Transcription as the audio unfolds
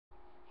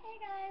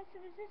So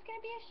this is going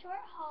to be a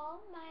short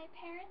haul. My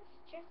parents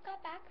just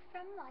got back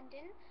from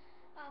London,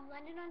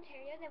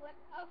 Ontario. They went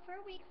out for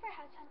a week for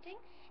house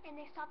hunting, and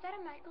they stopped at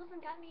a Micheals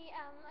and got me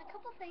a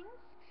couple things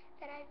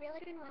that I've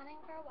really been wanting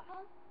for a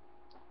while.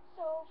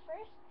 So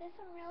first, this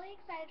I'm really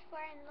excited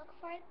for, and look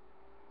for it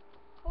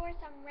for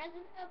some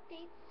resin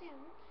updates soon,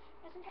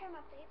 resin term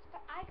updates.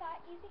 But I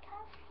got Easy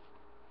Cast.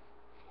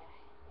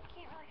 I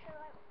can't really show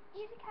it.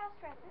 Easy Cast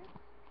resin,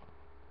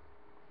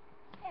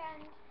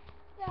 and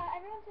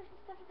everyone says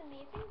this stuff is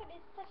amazing, but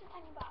it's such a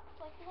tiny box.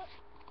 Like, look,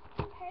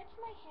 compared to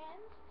my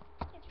hand,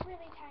 it's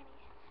really tiny.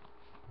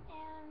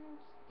 And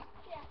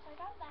yeah, so I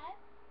got that.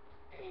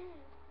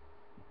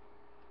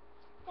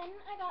 Then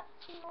I got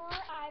some more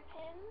eye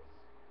pins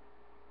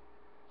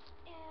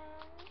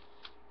and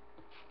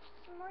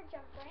some more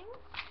jump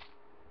rings.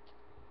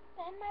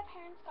 Then my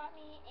parents got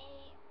me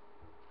a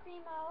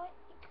Primo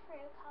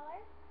Ecru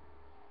color,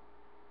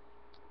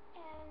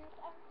 and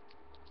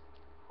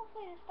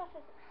hopefully this stuff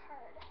isn't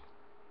hard.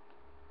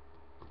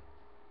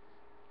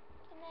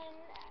 And then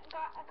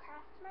got a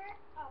Craftsmart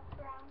of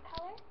brown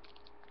color.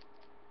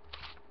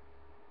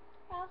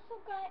 I also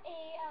got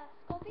a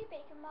Sculpey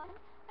Bacon Bond.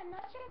 I'm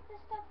not sure if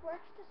this stuff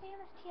works the same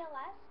as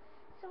TLS,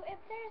 so if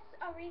there's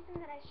a reason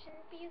that I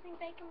shouldn't be using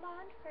Bacon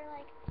Bond for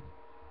like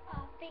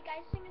fake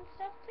icing and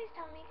stuff, please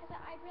tell me, because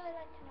I'd really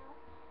like to know.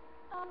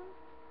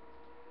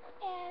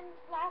 And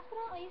last but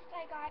not least,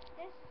 I got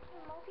this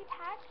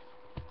multi-pack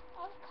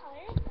of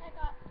colors.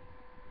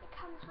 It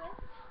comes with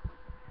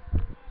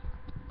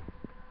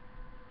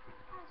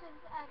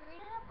a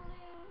green and a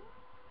blue,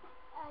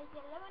 a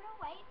yellow and a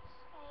white,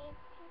 a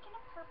pink and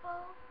a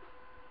purple,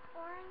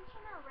 orange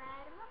and a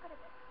red, I'm not good at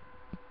this,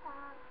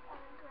 a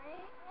gray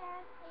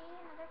and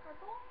another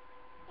purple,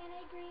 and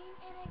a green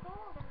and a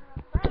gold and a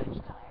brownish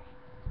color.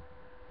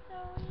 So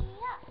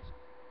yeah,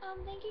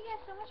 thank you guys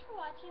so much for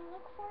watching.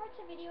 Look forward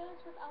to videos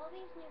with all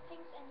these new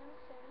things in them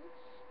soon,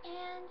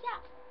 and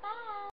yeah, bye!